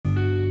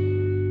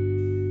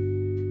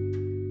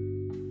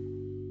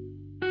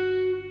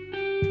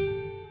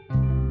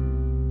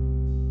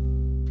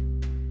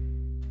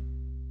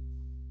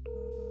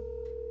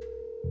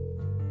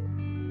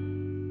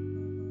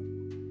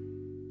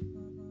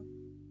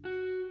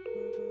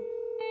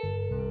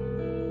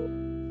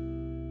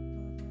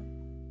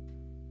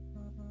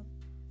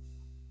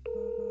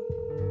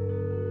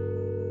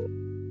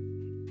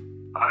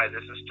Hi,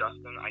 this is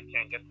Justin. I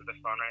can't get to the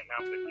phone right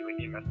now, but if you leave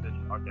me a message,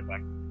 I'll get back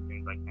to you as soon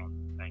as I can.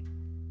 Thanks.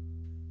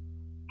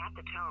 At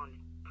the tone,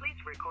 please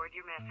record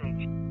your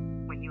message.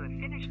 When you have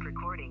finished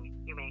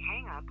recording, you may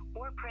hang up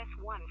or press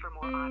 1 for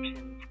more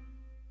options.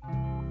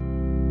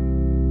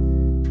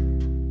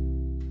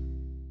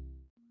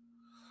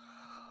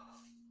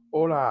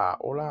 Hola,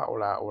 hola,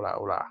 hola, hola,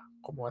 hola.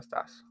 ¿Cómo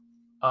estás?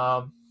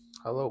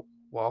 Hello.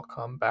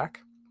 Welcome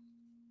back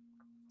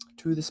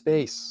to the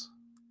space.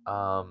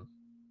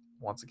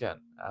 Once again,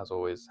 as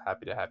always,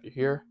 happy to have you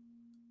here.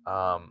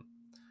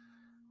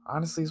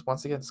 Honestly,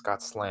 once again, just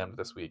got slammed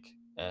this week,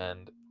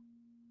 and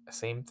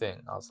same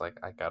thing. I was like,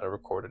 I gotta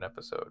record an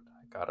episode.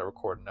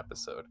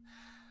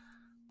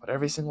 But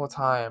every single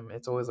time,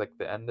 it's always like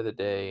the end of the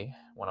day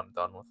when I'm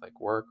done with like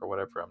work or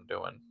whatever I'm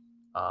doing.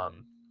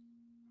 And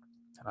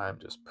I'm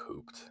just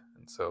pooped.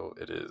 And so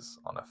it is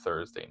on a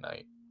Thursday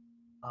night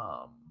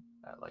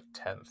at like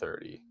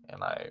 10:30,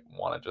 and I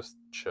want to just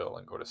chill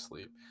and go to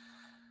sleep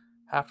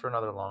after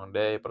another long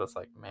day, but it's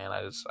like, man,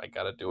 I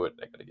gotta do it.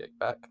 I gotta get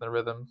back in the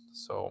rhythm.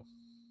 So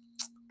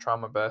try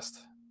my best.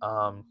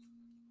 But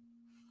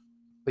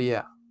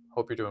yeah,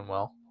 hope you're doing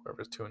well,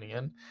 whoever's tuning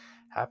in.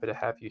 Happy to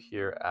have you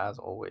here as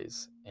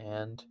always.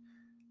 And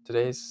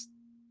today's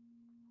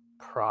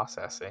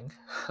processing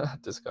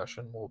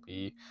discussion will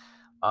be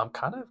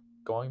kind of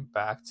going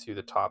back to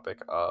the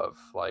topic of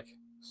like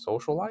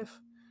social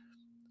life.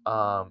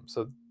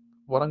 So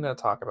what I'm going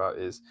to talk about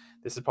is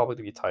this is probably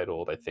to be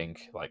titled, I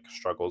think, like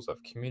struggles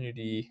of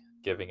community,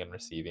 giving and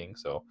receiving.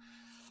 So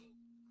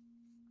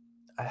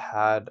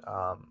I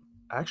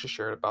actually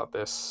shared about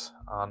this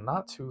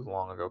not too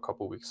long ago, a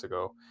couple weeks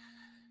ago,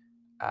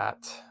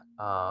 at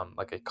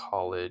like a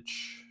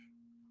college,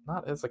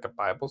 not as like a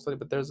Bible study,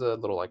 but there's a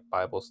little like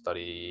Bible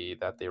study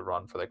that they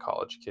run for the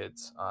college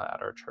kids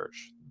at our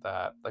church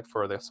that like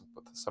for this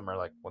the summer,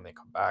 like when they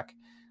come back.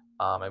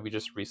 And we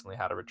just recently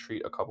had a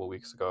retreat a couple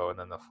weeks ago, and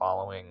then the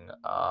following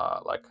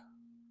like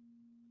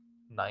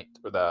night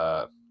or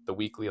the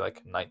weekly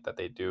like night that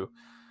they do,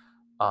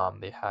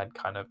 they had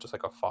kind of just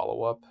like a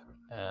follow up,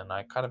 and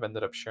I kind of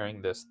ended up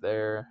sharing this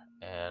there,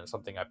 and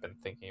something I've been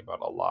thinking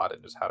about a lot,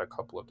 and just had a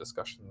couple of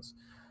discussions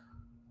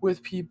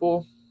with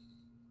people.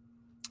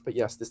 But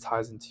yes, this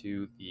ties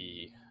into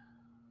the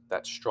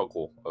that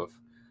struggle of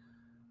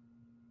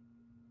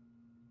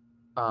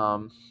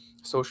um,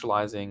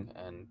 socializing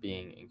and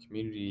being in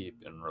community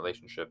and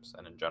relationships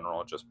and in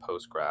general just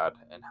post grad,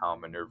 and how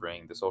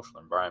maneuvering the social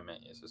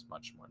environment is just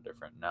much more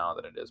different now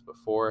than it is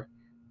before.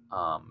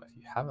 If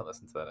you haven't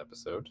listened to that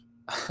episode,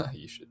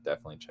 you should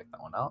definitely check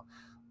that one out.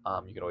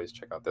 You can always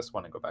check out this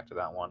one and go back to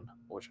that one,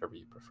 whichever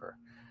you prefer.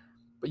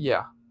 But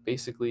yeah,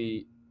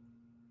 basically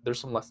there's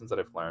some lessons that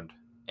I've learned,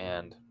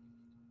 and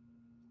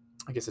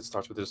I guess it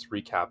starts with this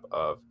recap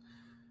of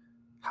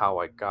how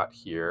I got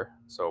here.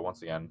 So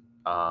once again,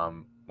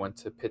 went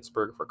to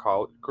Pittsburgh for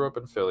college. Grew up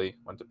in Philly,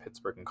 went to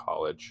Pittsburgh in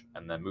college,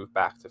 and then moved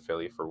back to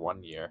Philly for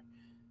 1 year.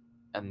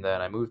 And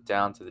then I moved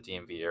down to the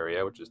DMV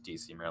area, which is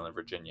DC, Maryland,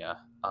 Virginia,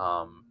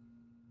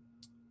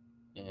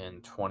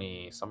 in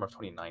summer of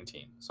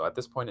 2019. So at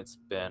this point, it's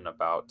been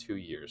about 2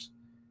 years.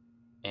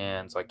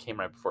 And so I came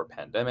right before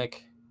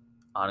pandemic.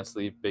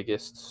 Honestly,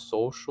 biggest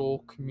social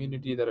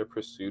community that I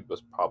pursued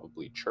was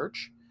probably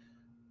church,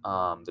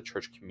 the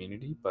church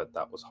community, but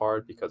that was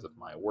hard because of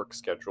my work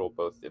schedule,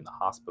 both in the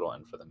hospital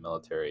and for the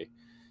military.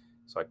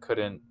 So I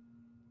couldn't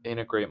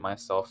integrate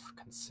myself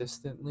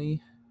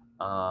consistently.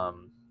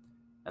 Um,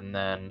 and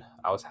then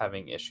I was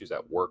having issues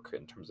at work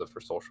in terms of for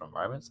social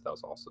environments. That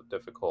was also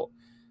difficult.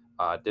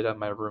 Did have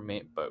my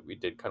roommate, but we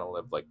did kind of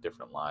live like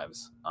different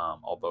lives.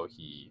 Although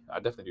I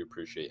definitely do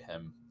appreciate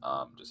him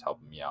just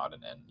helping me out,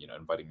 and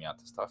inviting me out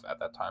to stuff at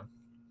that time.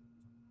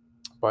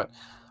 But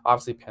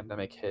obviously,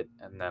 pandemic hit,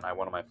 and then I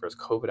went on my first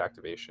COVID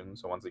activation.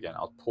 So once again,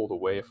 I was pulled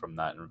away from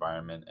that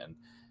environment and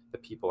the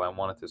people I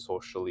wanted to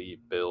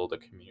socially build a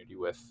community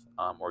with,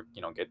 or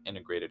get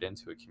integrated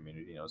into a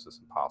community. It was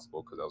just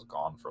impossible because I was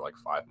gone for like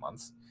 5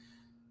 months.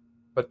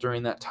 But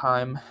during that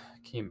time,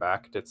 came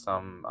back, did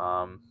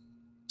some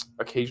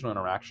occasional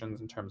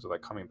interactions in terms of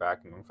like coming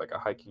back and with like a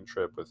hiking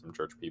trip with some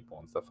church people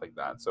and stuff like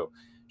that. So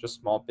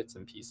just small bits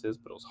and pieces,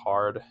 but it was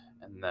hard.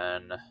 And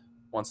then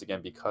once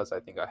again, because I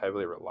think I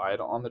heavily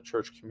relied on the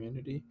church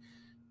community,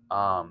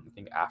 I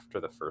think after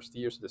the first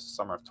year, so this is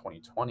summer of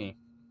 2020,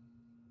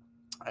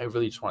 I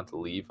really just wanted to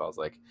leave. I was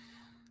like,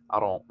 I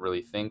don't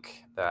really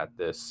think that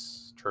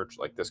this church,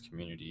 like this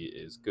community,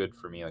 is good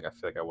for me. Like I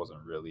feel like I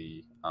wasn't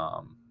really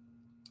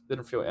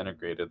didn't feel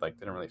integrated, like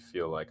didn't really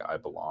feel like I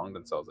belonged.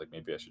 And so I was like,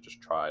 maybe I should just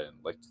try and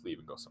like leave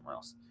and go somewhere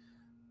else.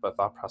 But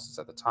thought process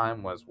at the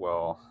time was,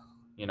 well,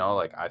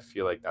 like I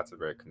feel like that's a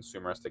very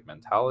consumeristic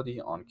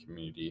mentality on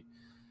community.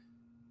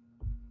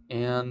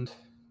 And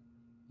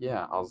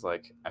yeah, I was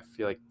like, I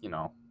feel like,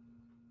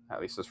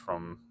 at least just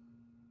from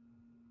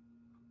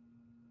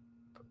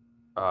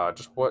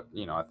just what,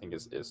 I think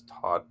is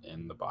taught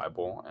in the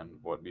Bible and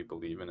what we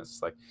believe in, is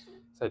like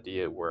this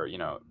idea where,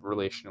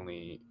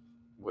 relationally,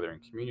 whether in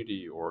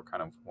community or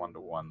kind of one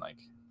to one, like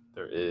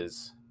there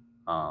is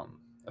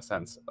a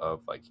sense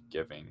of like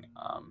giving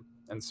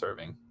and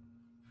serving.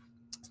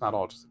 It's not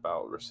all just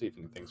about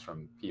receiving things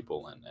from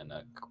people and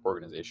an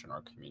organization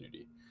or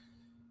community.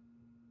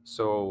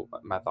 So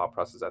my thought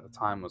process at the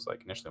time was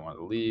like initially I wanted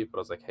to leave, but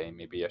I was like, hey,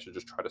 maybe I should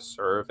just try to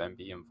serve and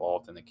be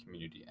involved in the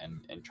community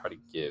and try to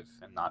give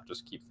and not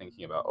just keep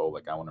thinking about, oh,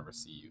 like I want to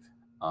receive.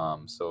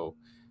 So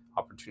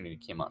opportunity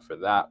came up for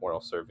that where I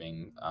was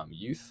serving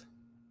youth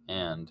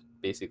and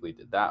basically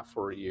did that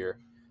for a year,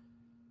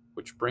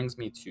 which brings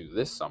me to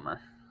this summer,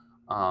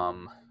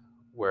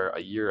 where a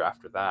year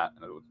after that,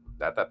 and it was,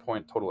 at that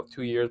point, total of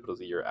 2 years, but it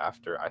was a year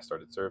after I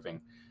started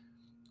serving,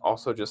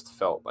 also just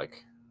felt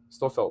like,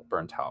 still felt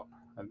burnt out.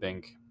 I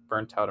think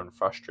burnt out and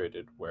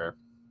frustrated, where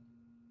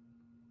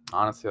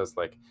honestly, I was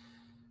like,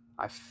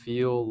 I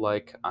feel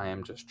like I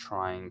am just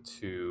trying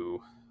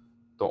to,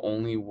 the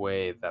only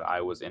way that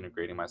I was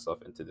integrating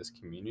myself into this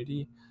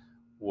community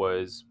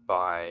was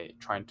by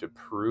trying to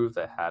prove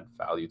that I had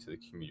value to the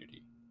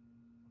community.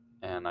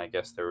 And I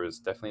guess there was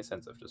definitely a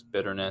sense of just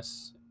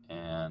bitterness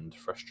and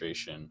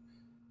frustration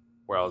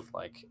where I was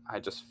like, I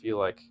just feel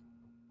like,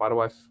 why do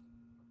I,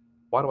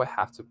 why do I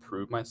have to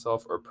prove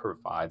myself or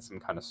provide some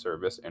kind of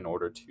service in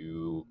order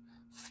to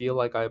feel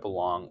like I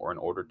belong or in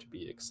order to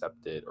be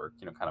accepted or,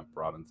 kind of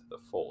brought into the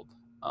fold?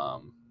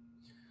 Um,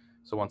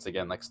 so once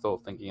again, like still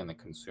thinking in the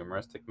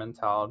consumeristic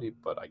mentality,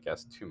 but I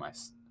guess to my,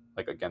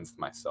 like against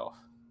myself.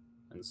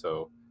 And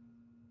so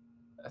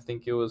I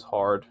think it was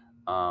hard.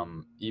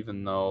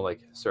 Even though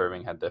like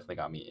serving had definitely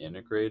got me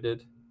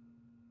integrated,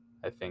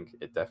 I think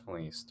it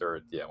definitely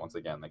stirred, yeah, once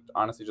again, like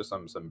honestly, just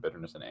some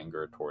bitterness and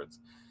anger towards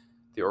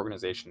the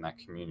organization, that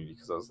community,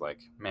 because I was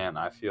like, man,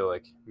 I feel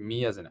like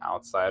me as an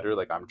outsider,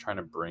 like I'm trying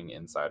to bring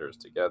insiders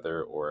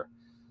together, or,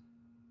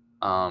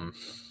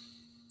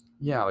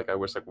 yeah, like I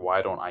wish, like,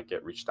 why don't I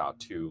get reached out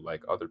to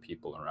like other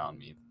people around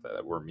me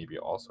that were maybe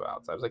also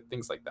outsiders, like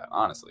things like that.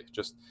 Honestly,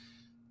 just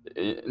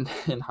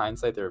in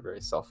hindsight, they were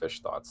very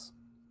selfish thoughts.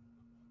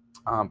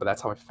 But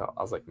that's how I felt.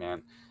 I was like,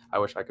 man, I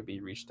wish I could be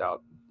reached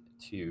out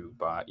to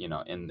by, in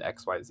the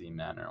XYZ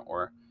manner,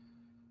 or,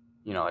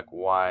 like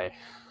why,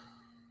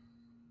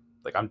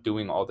 like I'm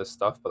doing all this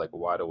stuff, but like,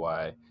 why do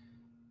I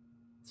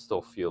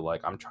still feel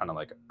like I'm trying to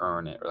like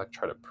earn it or like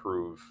try to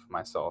prove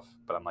myself,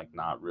 but I'm like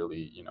not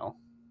really,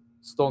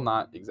 still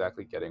not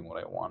exactly getting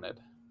what I wanted.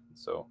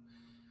 So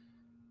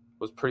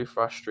was pretty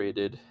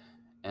frustrated.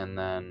 And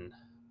then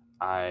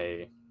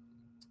I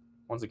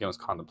once again was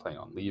contemplating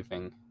on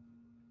leaving,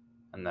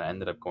 and then I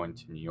ended up going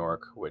to New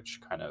York,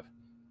 which kind of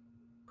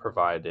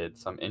provided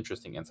some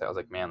interesting insight. I was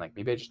like, man, like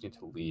maybe I just need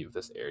to leave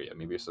this area.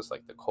 Maybe it's just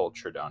like the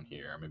culture down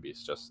here. Maybe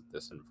it's just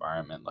this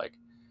environment. Like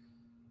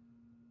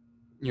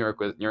New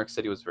York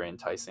City was very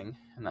enticing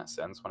in that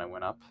sense when I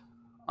went up.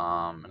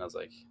 And I was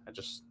like, I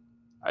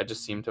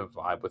just seem to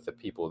vibe with the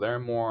people there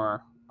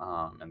more,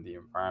 and the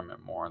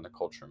environment more, and the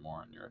culture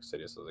more in New York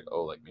City. So I was like,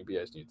 oh, like maybe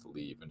I just need to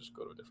leave and just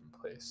go to a different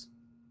place.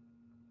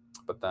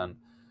 But then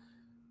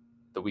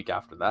the week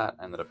after that,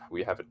 I ended up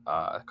we have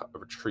a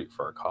retreat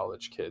for our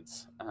college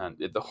kids, and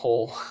the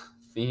whole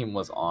theme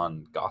was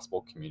on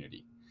gospel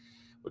community,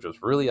 which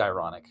was really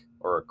ironic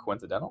or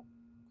coincidental,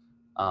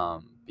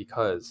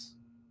 because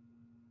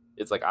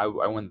it's like I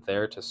went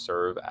there to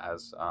serve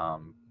as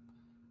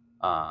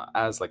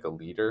like a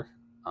leader,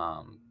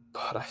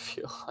 but I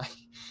feel like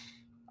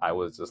I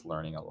was just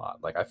learning a lot.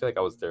 Like I feel like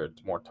I was there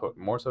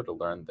more so to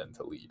learn than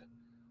to lead.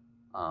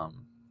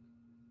 Um,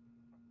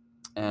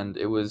 and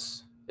that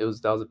was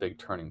a big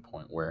turning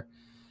point where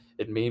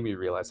it made me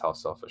realize how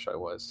selfish I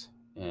was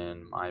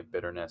in my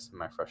bitterness and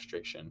my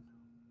frustration.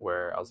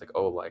 Where I was like,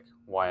 oh, like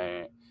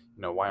why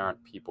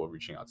aren't people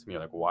reaching out to me?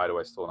 Like, why do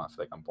I still not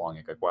feel like I'm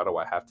belonging? Like, why do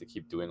I have to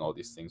keep doing all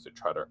these things to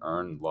try to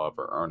earn love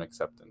or earn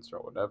acceptance or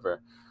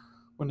whatever?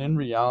 When in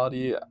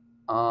reality,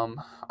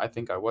 I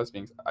think I was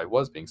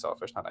being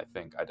selfish. Not I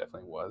think I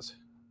definitely was.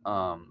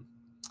 Um,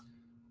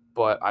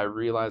 but I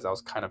realized I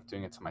was kind of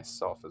doing it to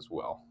myself as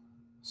well.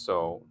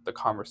 So the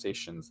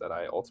conversations that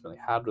I ultimately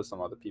had with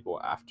some other people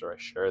after I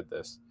shared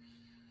this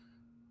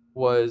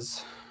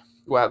was,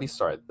 well, at least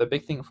sorry, the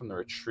big thing from the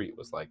retreat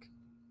was like,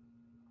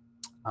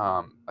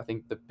 I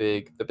think the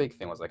big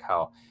thing was like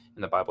how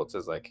in the Bible it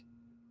says like,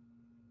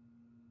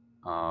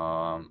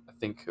 I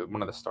think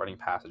one of the starting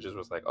passages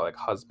was like, oh, like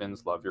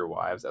husbands love your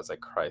wives as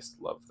like Christ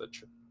loved the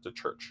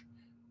church,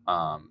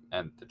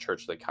 and the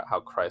church, like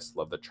how Christ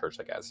loved the church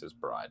like as his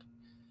bride.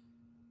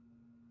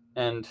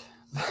 And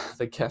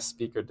the guest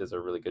speaker does a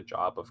really good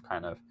job of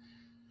kind of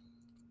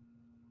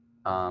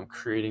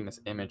creating this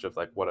image of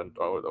like what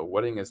a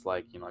wedding is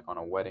like, like on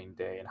a wedding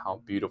day, and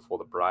how beautiful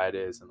the bride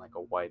is in like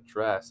a white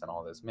dress and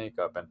all this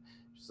makeup, and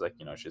she's like,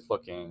 she's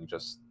looking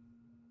just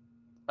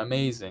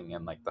amazing,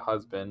 and like the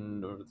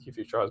husband or the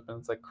future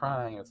husband is like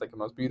crying. It's like the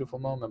most beautiful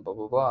moment, blah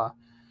blah blah.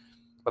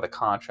 But the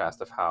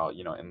contrast of how,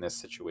 in this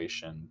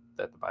situation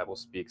that the Bible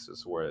speaks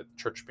is where the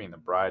church being the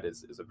bride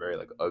is a very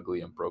like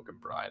ugly and broken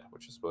bride,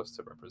 which is supposed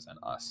to represent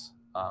us,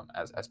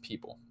 as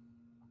people.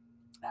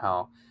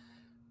 How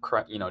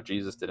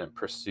Jesus didn't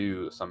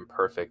pursue some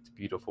perfect,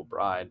 beautiful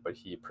bride, but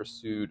he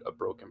pursued a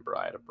broken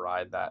bride, a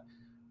bride that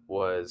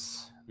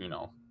was,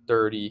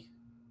 dirty,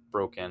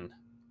 broken,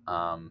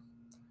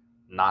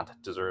 not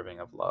deserving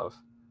of love,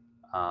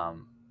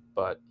 um,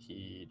 but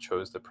he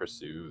chose to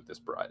pursue this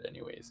bride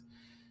anyways.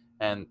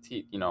 And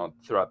he,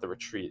 throughout the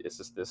retreat, it's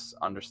just this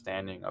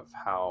understanding of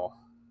how,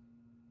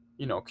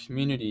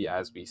 community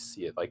as we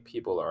see it, like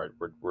people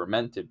we're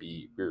meant to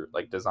be, we're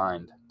like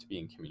designed to be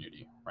in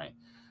community, right?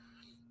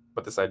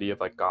 But this idea of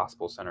like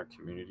gospel centered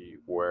community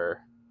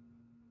where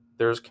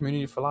there's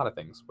community for a lot of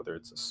things, whether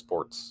it's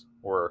sports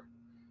or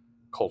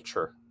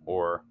culture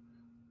or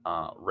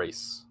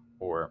race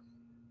or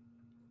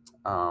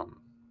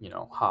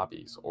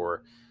hobbies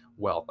or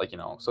wealth, like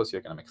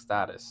socioeconomic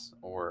status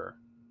or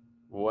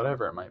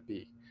whatever it might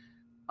be.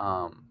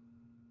 Um,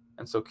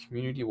 and so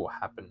community will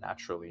happen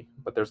naturally,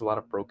 but there's a lot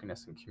of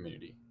brokenness in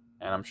community,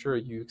 and I'm sure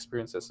you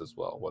experience this as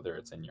well, whether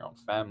it's in your own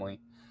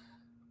family,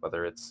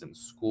 whether it's in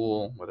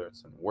school, whether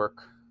it's in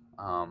work,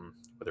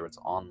 whether it's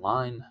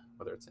online,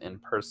 whether it's in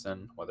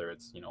person, whether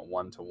it's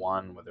one to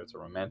one, whether it's a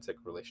romantic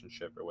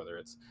relationship or whether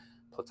it's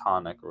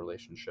platonic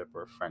relationship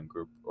or a friend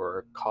group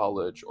or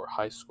college or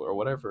high school or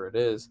whatever it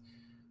is.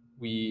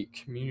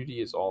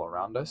 Community is all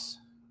around us,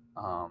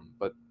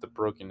 but the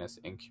brokenness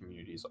in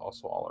community is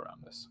also all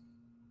around us,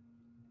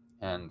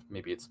 and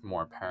maybe it's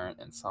more apparent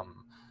in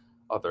some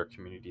other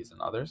communities than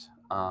others.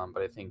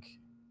 But I think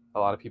a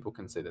lot of people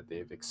can say that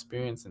they've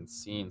experienced and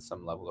seen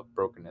some level of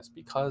brokenness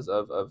because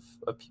of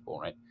people,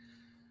 right?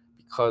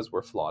 Because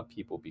we're flawed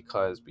people,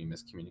 because we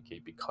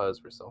miscommunicate,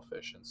 because we're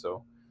selfish. And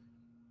so,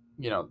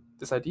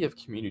 this idea of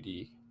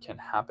community can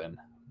happen,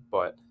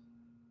 but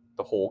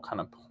the whole kind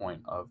of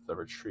point of the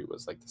retreat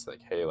was like this,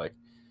 like, hey, like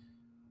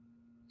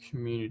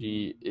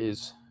community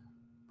is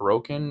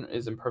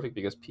imperfect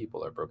because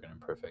people are broken and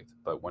imperfect.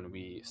 But when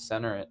we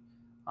center it,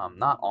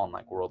 not on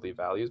like worldly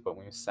values, but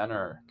when we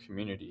center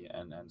community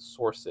and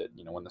source it,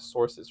 when the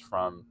source is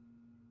from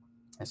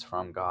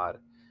God,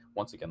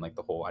 once again, like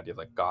the whole idea of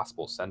like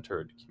gospel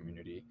centered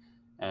community,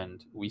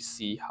 and we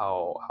see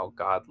how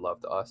God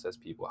loved us as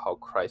people, how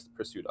Christ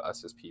pursued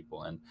us as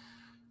people, and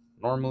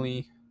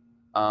normally,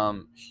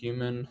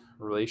 human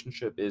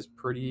relationship is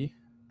pretty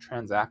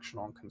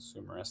transactional and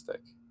consumeristic,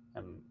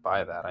 and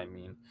by that I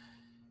mean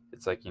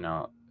it's like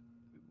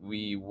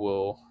we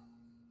will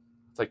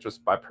it's like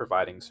just by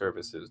providing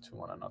services to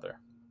one another,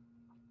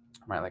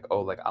 right? Like,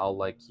 oh, like I'll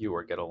like you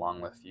or get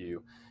along with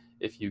you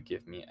if you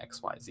give me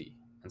XYZ.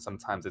 And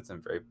sometimes it's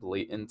in very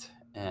blatant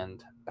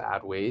and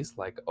bad ways,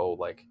 like, oh,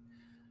 like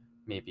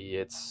maybe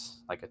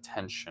it's like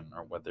attention,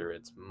 or whether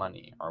it's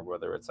money, or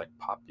whether it's like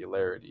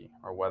popularity,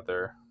 or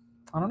whether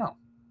I don't know.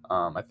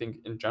 I think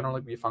in general,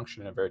 like we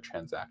function in a very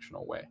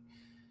transactional way,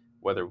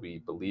 whether we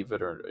believe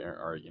it or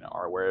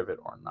are aware of it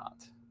or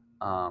not.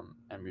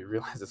 And we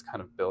realize it's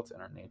kind of built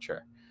in our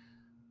nature.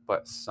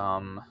 But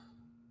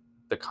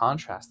the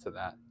contrast to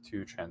that,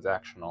 to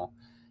transactional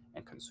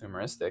and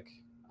consumeristic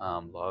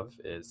love,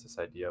 is this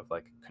idea of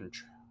like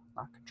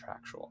not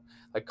contractual,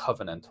 like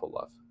covenantal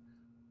love,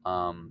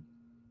 um,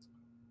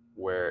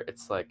 where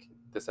it's like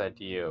this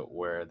idea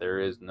where there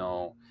is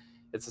no,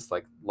 it's just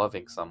like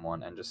loving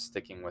someone and just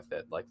sticking with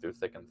it like through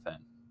thick and thin.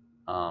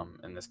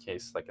 In this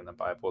case, like in the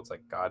Bible, it's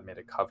like God made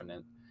a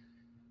covenant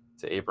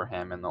to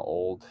Abraham in the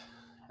Old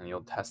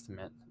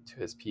Testament to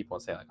his people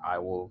and say like I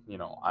will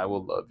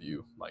love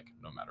you like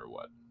no matter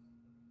what,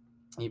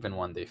 even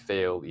when they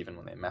failed, even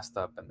when they messed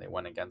up and they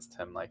went against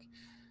him, like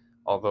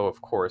although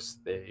of course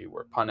they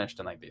were punished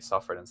and like they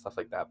suffered and stuff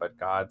like that, but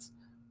God's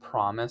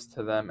promise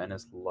to them and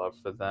his love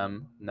for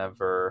them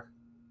never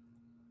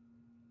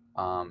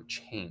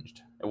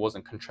changed. It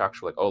wasn't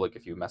contractual, like, oh, like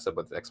if you mess up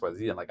with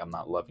XYZ, and like I'm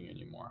not loving you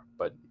anymore.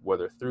 But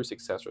whether through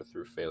success or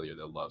through failure,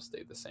 the love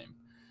stayed the same.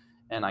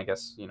 And I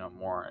guess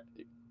more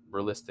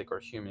realistic or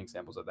human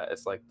examples of that,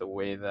 it's like the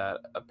way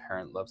that a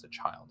parent loves a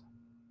child,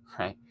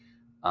 right?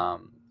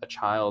 A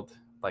child,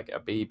 like a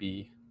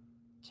baby,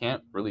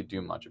 can't really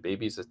do much. A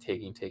baby is just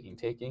taking,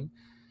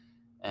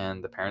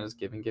 and the parent is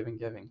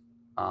giving.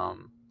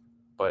 Um,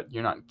 but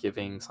you're not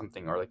giving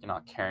something, or like you're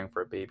not caring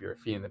for a baby or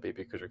feeding the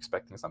baby because you're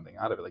expecting something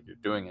out of it. Like you're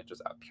doing it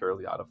just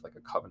purely out of like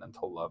a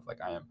covenantal love. Like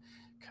I am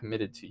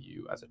committed to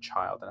you as a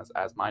child and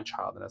as my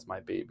child and as my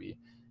baby.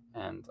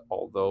 And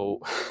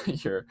although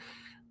you're a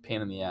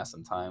pain in the ass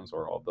sometimes,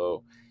 or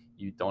although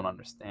you don't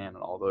understand,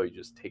 and although you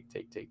just take,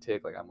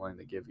 like I'm willing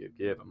to give,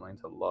 I'm willing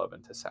to love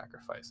and to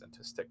sacrifice and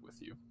to stick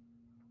with you.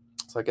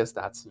 So I guess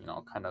that's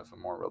kind of a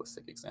more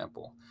realistic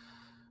example.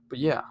 But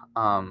yeah,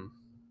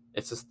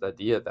 it's just the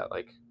idea that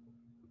like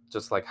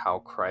just like how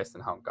Christ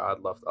and how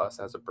God loved us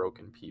as a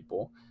broken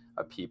people,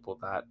 a people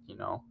that,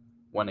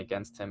 went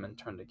against him and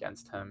turned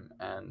against him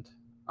and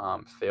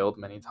failed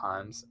many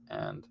times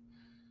and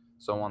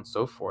so on and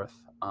so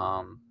forth,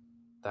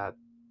 that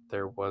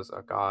there was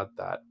a God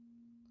that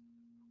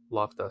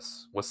loved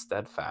us, was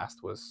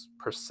steadfast, was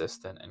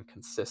persistent and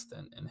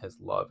consistent in his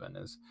love and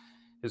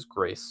his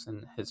grace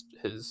and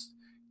his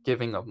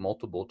giving of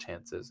multiple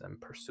chances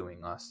and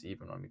pursuing us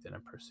even when we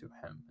didn't pursue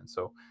him. And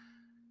so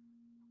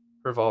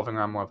revolving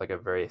around more of like a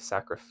very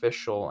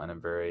sacrificial and a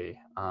very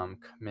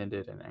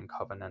committed and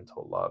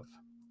covenantal love,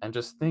 and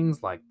just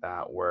things like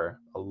that, where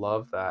a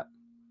love that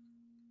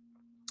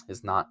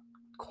is not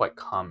quite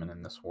common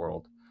in this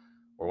world,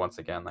 where once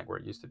again, like we're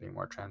used to being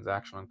more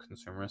transactional and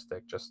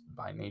consumeristic just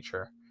by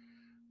nature.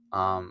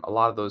 A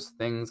lot of those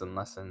things and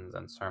lessons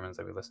and sermons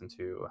that we listen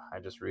to, I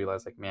just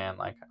realized like, man,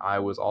 like I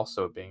was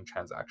also being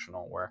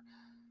transactional, where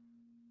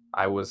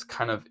I was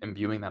kind of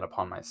imbuing that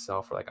upon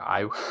myself. Or like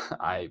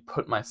I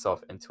put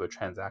myself into a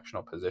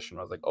transactional position.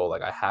 I was like, oh,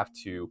 like I have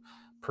to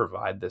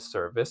provide this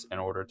service in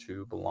order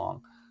to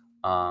belong.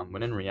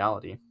 When in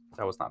reality,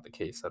 that was not the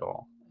case at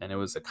all. And it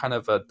was a kind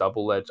of a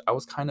double edged. I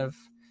was kind of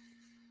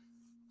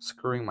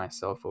screwing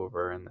myself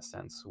over in the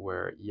sense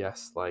where,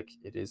 yes, like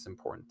it is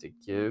important to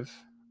give,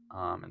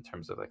 in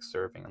terms of like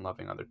serving and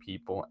loving other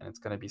people, and it's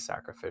going to be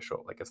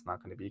sacrificial. Like it's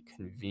not going to be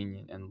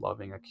convenient in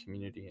loving a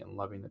community and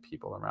loving the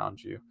people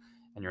around you,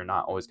 and you're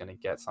not always going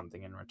to get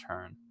something in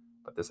return.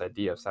 But this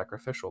idea of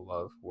sacrificial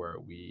love, where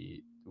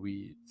we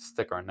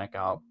stick our neck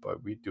out,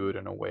 but we do it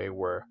in a way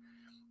where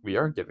we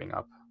are giving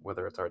up,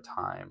 whether it's our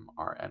time,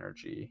 our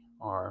energy,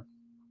 our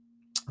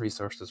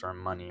resources, our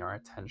money, our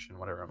attention,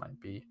 whatever it might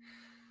be.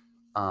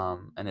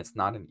 And it's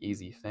not an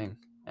easy thing.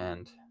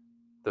 And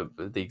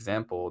the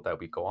example that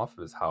we go off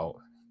of is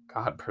how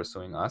God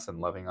pursuing us and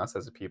loving us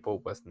as a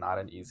people was not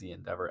an easy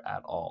endeavor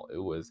at all. It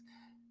was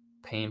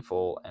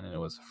painful and it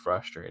was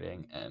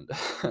frustrating and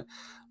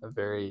a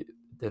very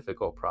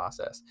difficult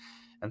process.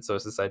 And so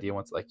it's this idea,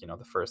 once, like,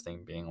 the first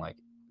thing being like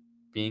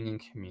being in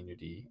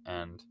community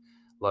and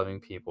loving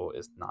people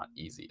is not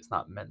easy. It's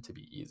not meant to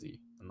be easy.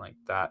 And like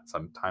that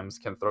sometimes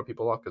can throw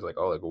people off, because like,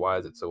 oh, like why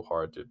is it so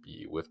hard to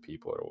be with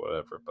people or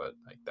whatever? But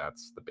like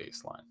that's the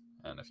baseline.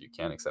 And if you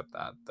can't accept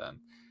that, then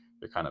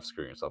you're kind of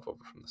screwing yourself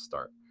over from the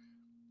start.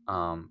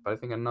 But I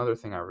think another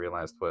thing I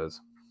realized was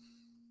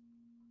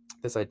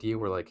this idea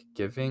where like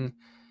giving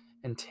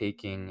and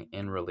taking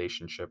in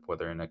relationship,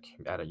 whether in at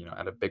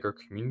a bigger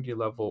community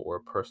level or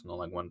a personal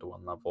like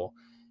one-to-one level,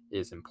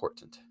 is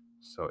important.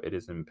 So it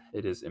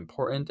is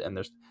important, and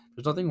there's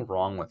nothing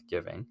wrong with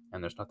giving,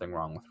 and there's nothing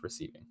wrong with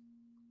receiving,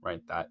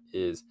 right? That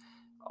is,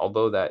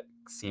 although that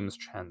seems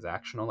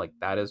transactional, like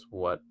that is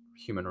what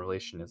human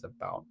relation is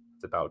about.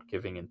 It's about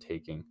giving and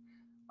taking.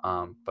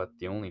 But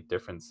the only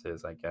difference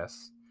is, I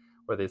guess,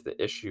 where there's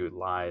the issue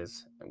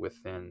lies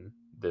within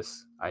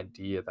this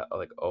idea that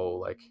like, oh,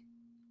 like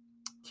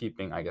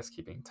keeping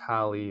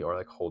tally, or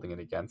like holding it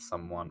against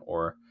someone,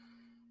 or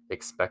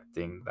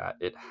expecting that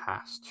it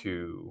has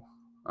to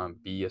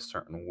be a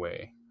certain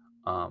way.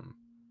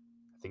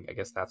 I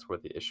guess that's where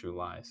the issue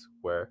lies,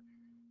 where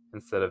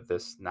instead of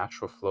this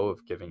natural flow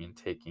of giving and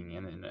taking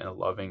in a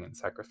loving and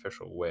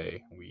sacrificial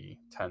way, we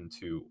tend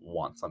to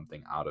want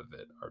something out of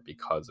it, or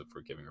because of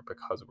we're giving or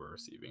because we're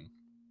receiving.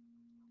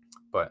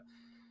 But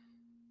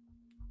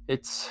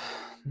it's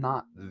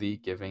not the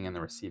giving and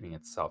the receiving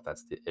itself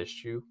that's the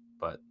issue.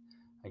 But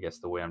I guess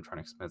the way I'm trying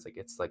to explain is like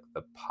it's like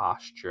the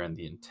posture and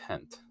the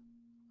intent.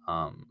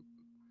 Um,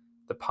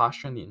 the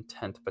posture and the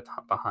intent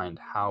behind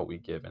how we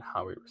give and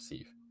how we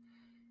receive.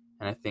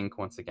 And I think,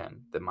 once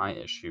again, that my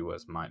issue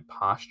was my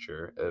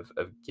posture of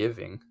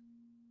giving,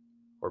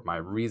 or my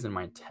reason,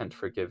 my intent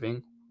for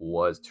giving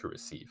was to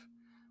receive.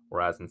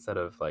 Whereas instead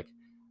of like,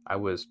 I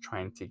was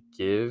trying to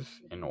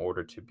give in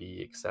order to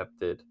be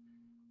accepted,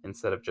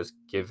 instead of just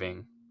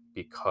giving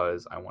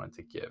because I wanted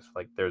to give.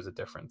 Like there's a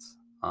difference.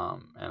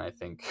 And I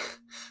think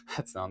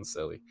that sounds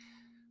silly,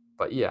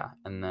 but yeah.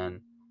 And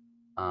then,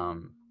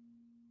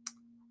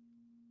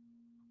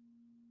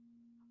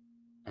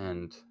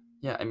 and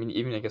yeah, I mean,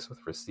 even I guess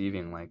with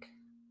receiving, like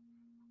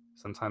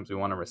sometimes we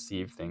want to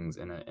receive things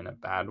in a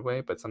bad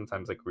way, but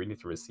sometimes like we need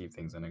to receive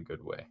things in a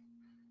good way,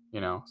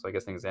 So I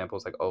guess an example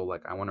is like, oh,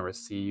 like I want to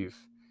receive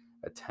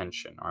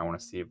attention, or I want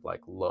to receive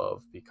like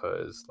love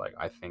because like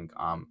I think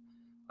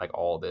like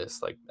all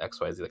this like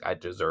XYZ, like I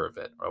deserve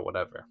it or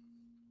whatever.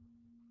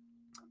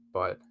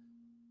 But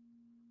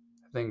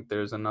I think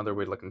there's another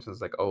way to look into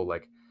this, like, oh,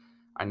 like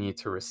I need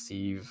to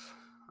receive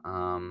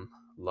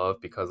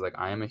love because like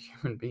I am a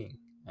human being,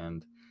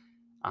 and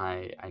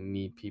I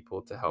need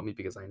people to help me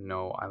because I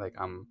know I'm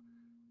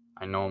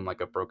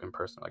like a broken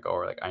person, like,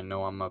 or like I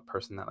know I'm a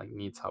person that like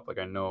needs help, like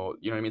I know,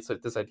 you know what I mean. So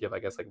this idea of, I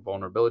guess, like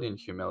vulnerability and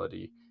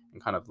humility,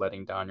 and kind of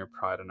letting down your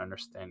pride and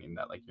understanding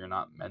that like you're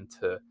not meant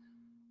to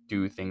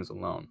do things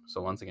alone.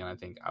 So once again, I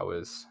think I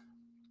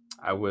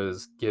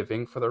was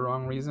giving for the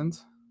wrong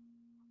reasons,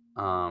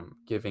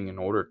 giving in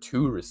order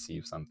to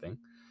receive something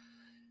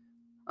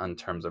in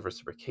terms of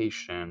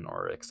reciprocation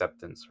or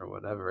acceptance or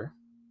whatever.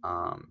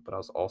 But I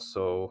was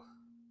also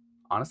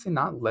honestly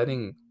not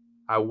letting,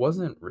 I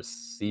wasn't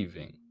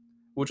receiving,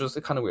 which was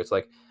kind of weird. It's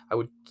like I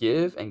would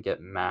give and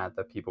get mad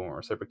that people weren't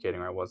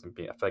reciprocating, or I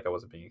feel like I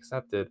wasn't being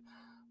accepted.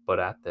 But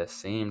at the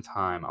same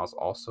time, I was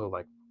also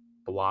like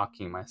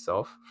blocking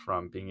myself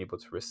from being able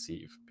to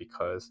receive,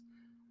 because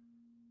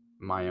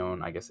my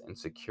own, I guess,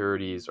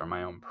 insecurities or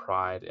my own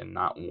pride in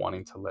not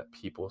wanting to let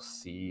people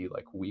see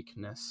like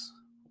weakness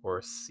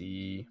or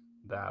see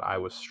that I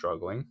was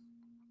struggling.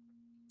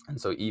 And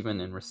so even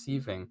in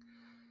receiving,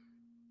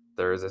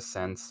 there is a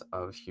sense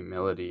of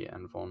humility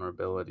and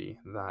vulnerability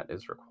that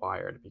is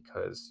required,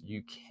 because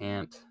you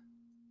can't,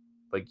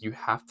 like, you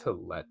have to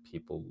let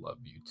people love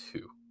you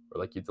too. or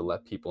like you have to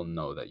let people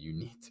know that you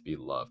need to be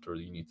loved, or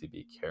you need to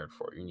be cared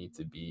for, you need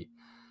to be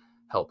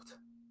helped.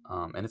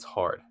 And it's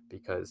hard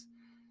because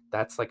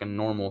that's like a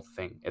normal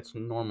thing. It's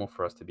normal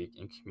for us to be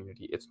in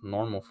community. It's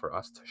normal for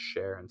us to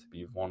share and to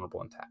be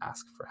vulnerable and to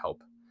ask for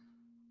help.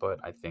 But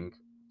I think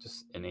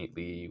just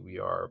innately we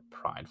are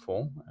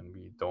prideful and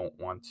we don't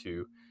want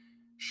to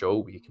show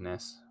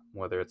weakness,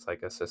 whether it's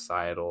like a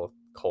societal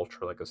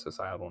culture, like a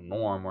societal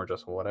norm, or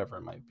just whatever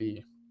it might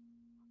be.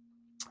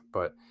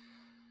 But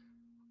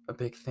a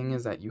big thing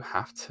is that you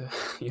have to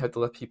you have to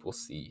let people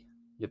see.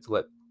 You have to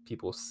let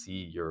people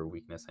see your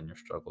weakness and your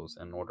struggles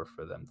in order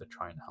for them to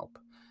try and help.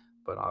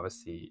 But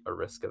obviously a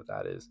risk of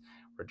that is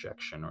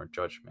rejection or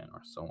judgment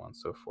or so on and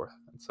so forth.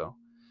 And so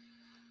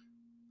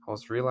I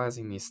was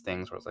realizing these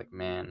things where I was like,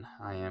 man,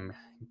 I am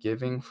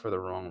giving for the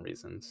wrong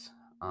reasons,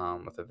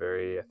 with a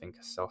very, I think,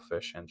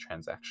 selfish and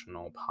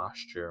transactional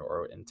posture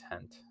or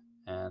intent.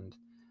 And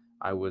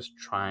I was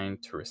trying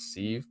to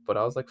receive, but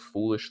I was like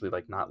foolishly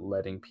like not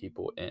letting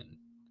people in.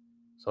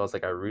 So I was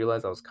like, I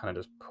realized I was kind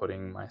of just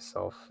putting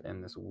myself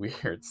in this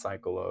weird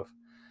cycle of,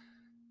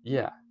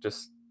 yeah,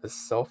 just this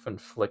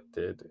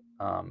self-inflicted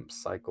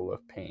cycle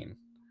of pain,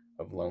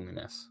 of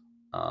loneliness,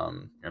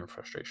 and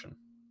frustration.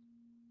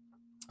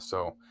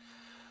 So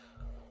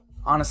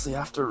honestly,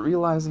 after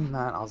realizing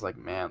that, I was like,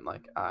 man,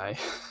 like I,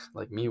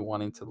 like me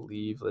wanting to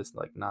leave is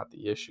like not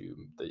the issue.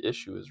 The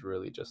issue is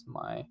really just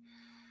my,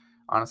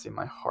 honestly,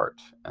 my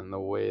heart and the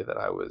way that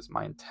I was,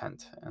 my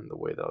intent and the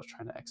way that I was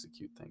trying to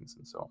execute things.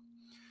 And so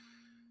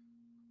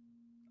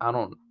I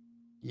don't,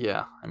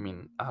 yeah, I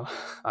mean,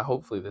 I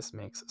hopefully this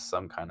makes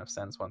some kind of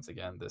sense. Once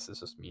again, this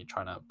is just me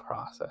trying to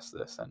process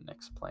this and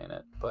explain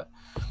it. But,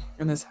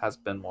 and this has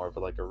been more of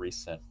like a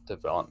recent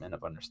development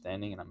of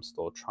understanding, and I'm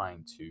still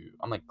trying to,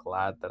 I'm like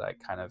glad that I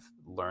kind of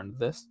learned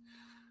this,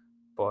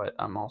 but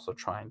I'm also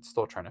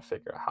still trying to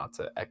figure out how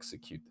to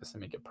execute this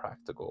and make it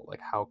practical.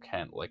 Like, how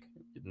can, like,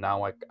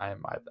 now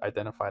I've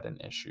identified an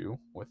issue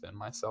within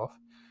myself,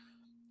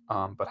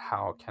 but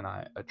how can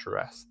I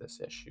address this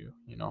issue,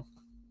 you know?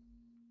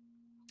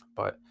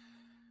 But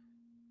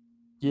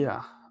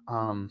yeah,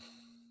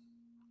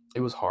 it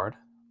was hard,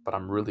 but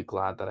I'm really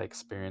glad that I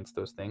experienced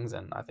those things.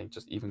 And I think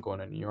just even going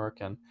to New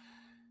York and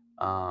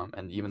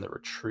even the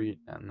retreat,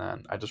 and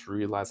then I just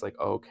realized like,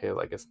 oh, okay,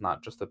 like it's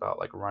not just about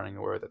like running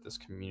away that this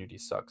community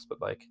sucks,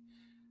 but like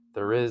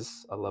there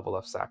is a level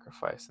of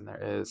sacrifice and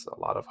there is a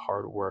lot of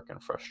hard work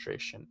and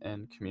frustration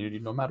in community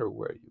no matter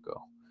where you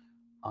go.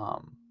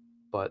 Um,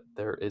 but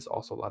there is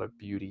also a lot of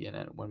beauty in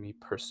it when we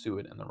pursue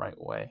it in the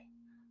right way.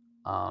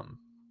 Um,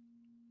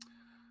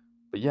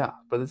 but yeah,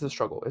 but it's a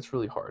struggle. It's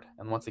really hard.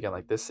 And once again,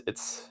 like this,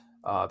 it's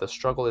the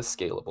struggle is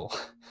scalable,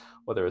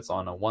 whether it's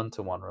on a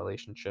one-to-one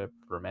relationship,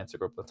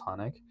 romantic or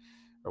platonic,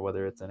 or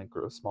whether it's in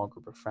a small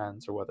group of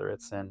friends, or whether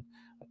it's in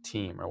a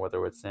team, or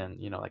whether it's in,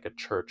 you know, like a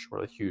church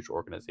or a huge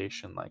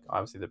organization. Like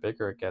obviously, the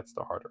bigger it gets,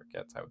 the harder it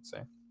gets, I would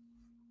say.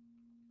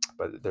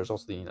 But there's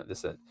also, you know,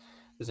 this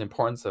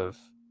importance of,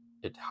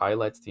 it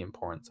highlights the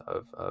importance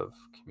of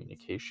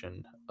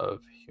communication,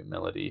 of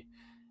humility,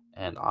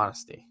 and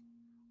honesty.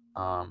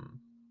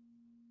 Um,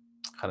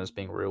 Kind of just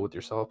being real with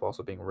yourself, but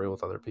also being real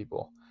with other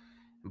people.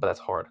 But that's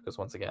hard because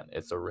once again,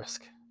 it's a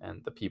risk,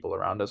 and the people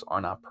around us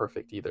are not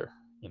perfect either.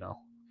 You know,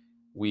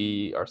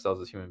 we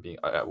ourselves as human beings,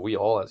 we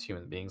all as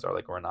human beings are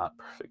like, we're not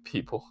perfect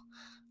people.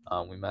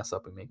 We mess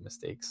up, we make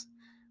mistakes,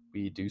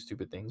 we do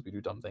stupid things, we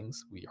do dumb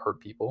things, we hurt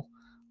people,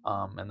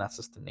 and that's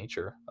just the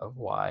nature of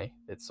why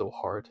it's so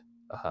hard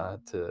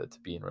to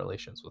be in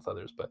relations with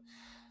others. But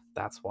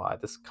that's why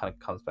this kind of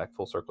comes back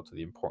full circle to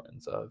the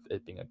importance of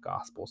it being a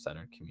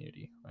gospel-centered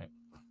community, right?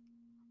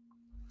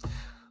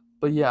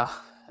 But yeah,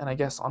 and I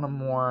guess on a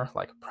more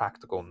like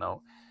practical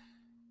note,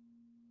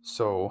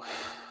 so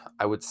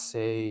I would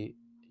say,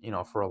 you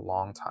know, for a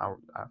long time,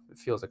 it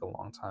feels like a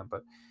long time,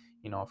 but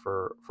you know,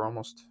 for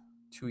almost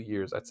 2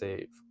 years, I'd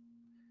say,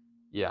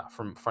 yeah,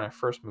 from when I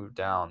first moved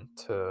down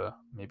to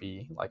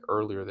maybe like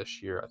earlier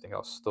this year, I think I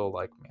was still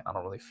like, man, I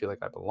don't really feel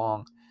like I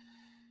belong.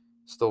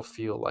 Still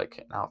feel like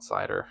an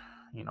outsider.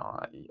 You know,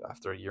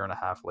 after a year and a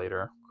half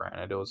later,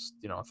 granted it was,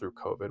 you know, through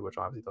COVID, which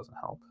obviously doesn't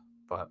help,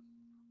 but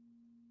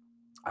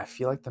I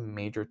feel like the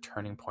major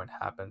turning point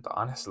happened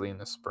honestly in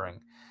the spring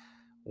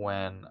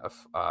when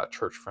a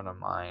church friend of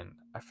mine,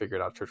 I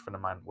figured out a church friend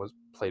of mine was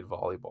played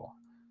volleyball.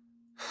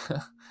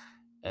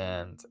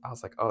 And I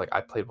was like, oh, like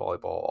I played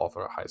volleyball all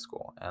throughout high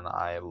school and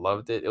I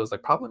loved it. It was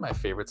like probably my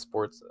favorite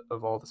sports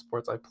of all the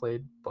sports I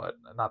played, but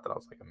not that I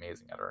was like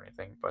amazing at it or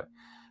anything, but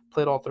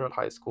played all throughout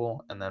high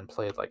school and then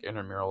played like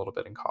intramural a little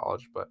bit in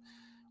college, but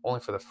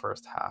only for the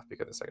first half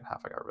because the second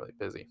half I got really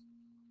busy.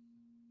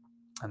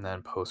 And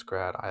then post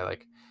grad, I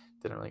like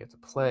didn't really get to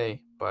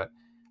play, but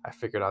I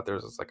figured out there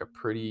was like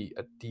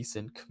a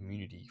decent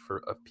community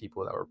of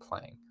people that were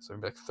playing. So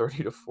maybe like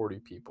 30 to 40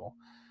 people.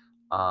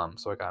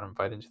 So I got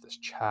invited into this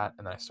chat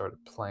and then I started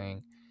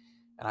playing.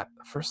 And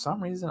for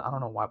some reason, I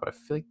don't know why, but I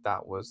feel like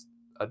that was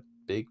a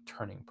big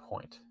turning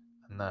point.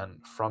 And then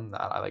from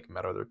that, I like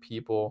met other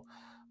people.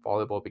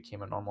 Volleyball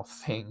became a normal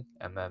thing.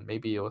 And then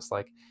maybe it was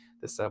like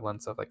this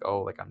semblance of like,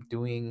 oh, like I'm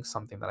doing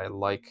something that I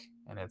like,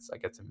 and I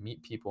get to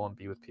meet people and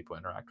be with people,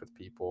 interact with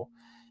people.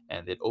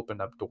 And it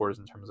opened up doors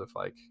in terms of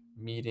like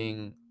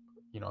meeting,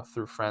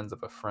 through friends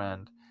of a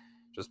friend,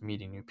 just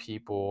meeting new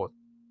people.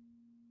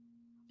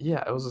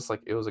 Yeah, it was just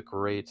like, it was a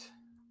great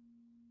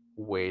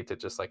way to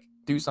just like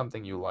do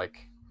something you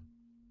like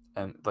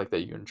and like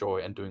that you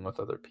enjoy and doing with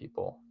other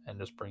people and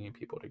just bringing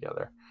people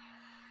together.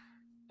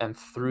 And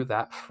through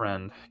that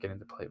friend, getting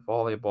to play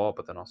volleyball,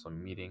 but then also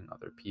meeting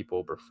other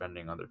people,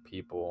 befriending other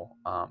people.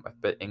 I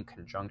bet in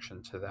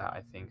conjunction to that,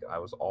 I think I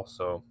was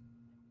also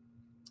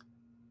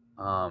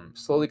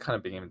slowly kind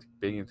of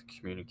beginning to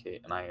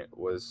communicate, and I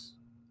was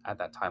at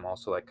that time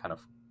also like kind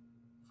of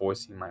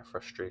voicing my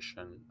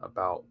frustration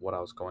about what I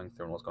was going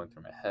through and what was going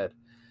through my head.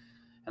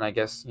 And I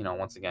guess,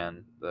 once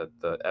again,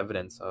 the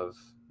evidence of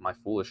my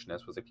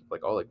foolishness was like people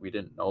like, oh, like we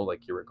didn't know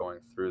like you were going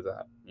through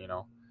that.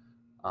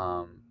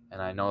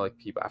 And I know like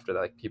people after that,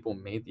 like people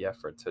made the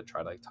effort to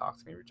try to like talk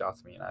to me, reach out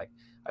to me, and I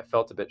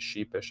felt a bit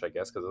sheepish, I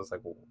guess, because it was like,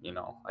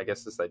 well, I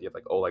guess this idea of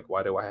like, oh, like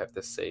why do I have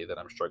to say that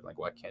I'm struggling? Like,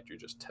 why can't you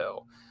just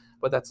tell?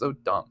 But that's so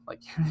dumb.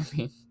 Like, you know what I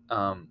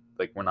mean?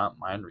 Like we're not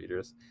mind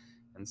readers,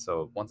 and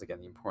so once again,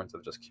 the importance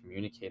of just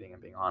communicating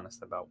and being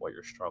honest about what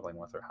you're struggling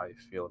with or how you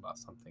feel about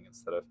something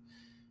instead of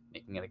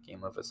making it a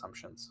game of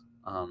assumptions.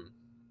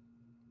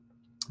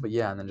 But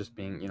yeah, and then just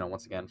being,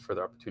 once again,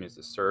 further opportunities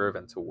to serve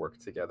and to work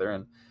together,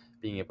 and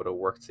being able to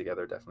work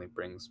together definitely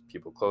brings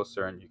people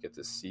closer, and you get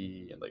to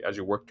see, and like as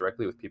you work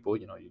directly with people,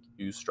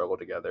 you struggle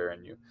together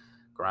and you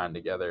grind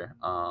together,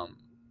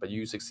 but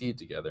you succeed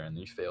together and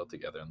you fail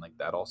together, and like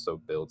that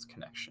also builds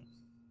connection.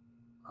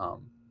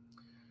 Um,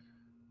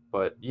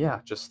 but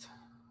yeah, just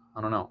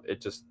I don't know, it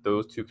just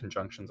those two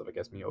conjunctions of I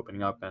guess me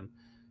opening up and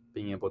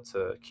being able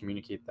to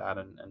communicate that,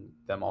 and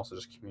them also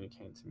just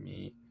communicating to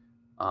me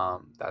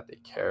that they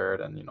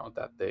cared, and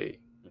that they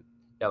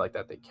yeah, like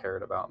that they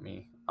cared about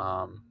me,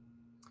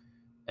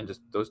 and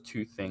just those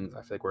two things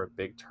I feel like were a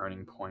big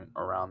turning point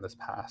around this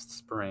past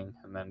spring,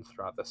 and then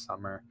throughout the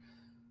summer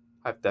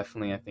I've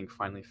definitely, I think,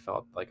 finally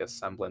felt like a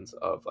semblance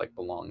of like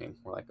belonging.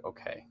 We're like,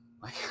 okay,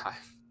 like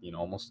I've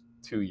almost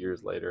 2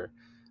 years later,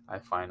 I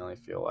finally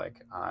feel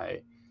like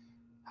I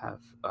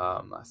have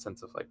a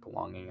sense of like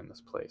belonging in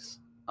this place.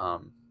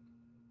 um,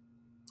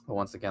 but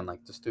once again,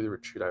 like just through the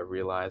retreat, I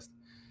realized,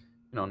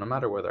 no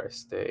matter whether I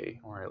stay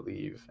or I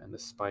leave, and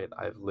despite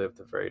I've lived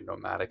a very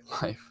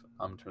nomadic life,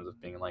 in terms of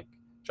being like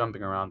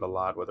jumping around a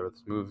lot, whether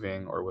it's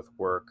moving or with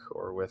work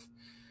or with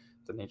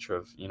the nature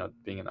of,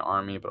 being in the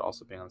army, but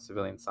also being on the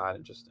civilian side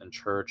and just in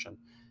church. And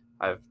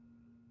I've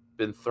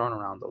been thrown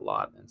around a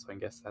lot. And so I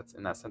guess that's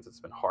in that sense, it's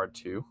been hard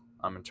too,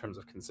 in terms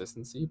of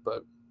consistency.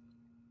 But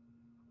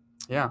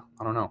yeah,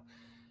 I don't know.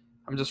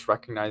 I'm just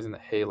recognizing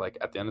that, hey, like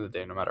at the end of the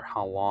day, no matter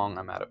how long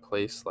I'm at a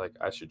place, like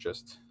I should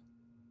just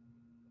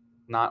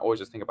not always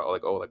just think about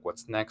like, oh, like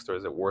what's next, or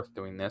is it worth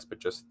doing this, but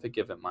just to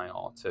give it my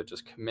all, to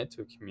just commit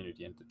to a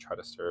community and to try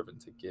to serve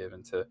and to give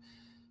and to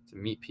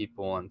meet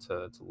people and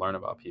to learn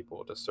about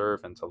people, to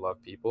serve and to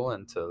love people,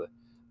 and to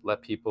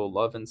let people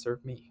love and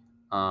serve me.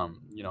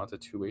 It's a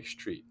two-way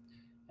street,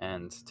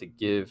 and to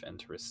give and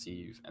to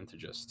receive and to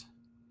just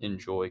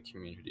enjoy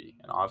community.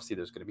 And obviously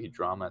there's going to be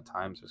drama at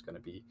times, there's going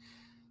to be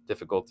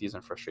difficulties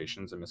and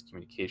frustrations and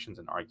miscommunications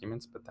and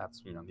arguments, but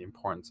that's the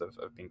importance of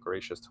being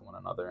gracious to one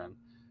another.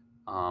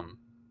 And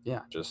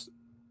yeah, just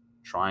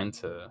trying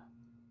to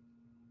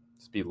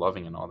just be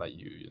loving in all that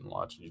in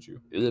all that you do,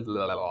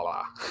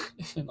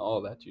 in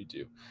all that you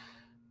do.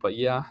 But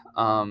yeah,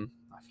 I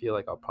feel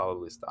like I'll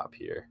probably stop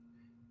here.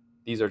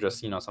 These are just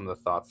some of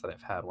the thoughts that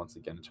I've had once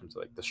again in terms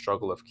of like the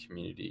struggle of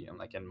community and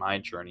like in my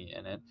journey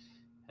in it,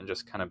 and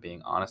just kind of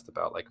being honest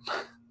about like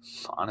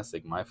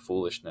honestly my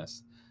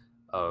foolishness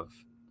of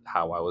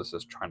how I was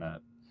just trying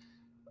to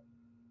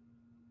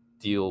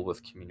deal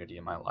with community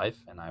in my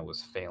life, and I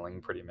was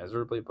failing pretty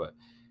miserably. But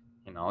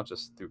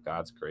just through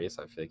God's grace,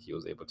 I feel like He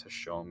was able to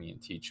show me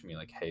and teach me,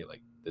 like, hey,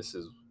 like this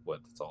is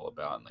what it's all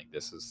about, and like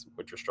this is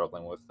what you're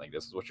struggling with, like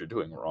this is what you're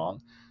doing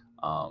wrong.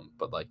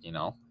 But like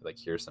like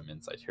here's some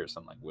insight, here's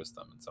some like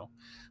wisdom, and so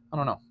I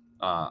don't know.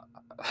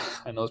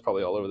 I know it's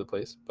probably all over the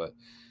place, but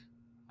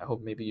I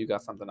hope maybe you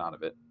got something out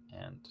of it.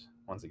 And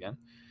once again,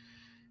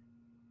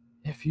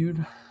 if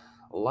you'd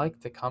like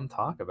to come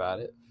talk about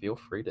it, feel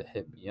free to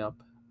hit me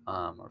up.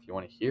 Or if you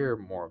want to hear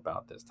more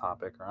about this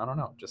topic, or I don't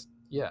know, just,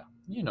 yeah,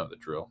 you know the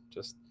drill.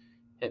 Just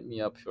hit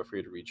me up. Feel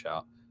free to reach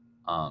out.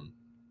 Um,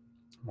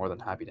 More than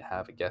happy to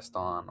have a guest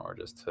on, or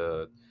just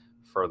to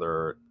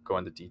further go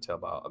into detail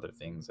about other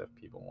things if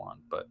people want.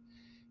 But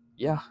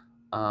yeah,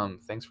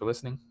 thanks for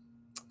listening.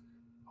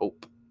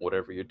 Hope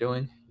whatever you're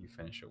doing, you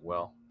finish it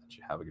well, that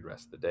you have a good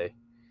rest of the day.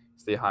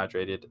 Stay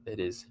hydrated. It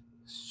is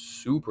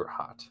super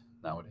hot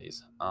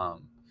nowadays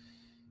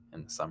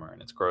in the summer,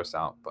 and it's gross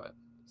out, but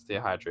stay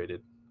hydrated,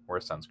 wear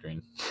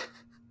sunscreen.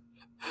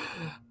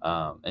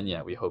 And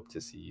yeah, we hope to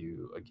see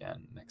you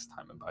again next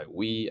time. And by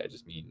we, I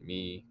just mean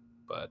me,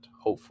 but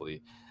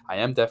hopefully I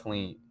am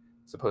definitely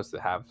supposed to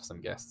have some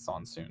guests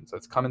on soon, so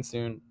it's coming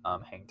soon.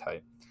 Hang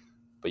tight.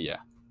 But yeah,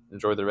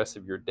 enjoy the rest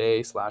of your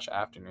day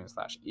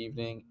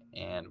 /afternoon/evening,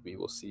 and we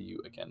will see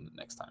you again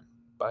next time.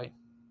 Bye.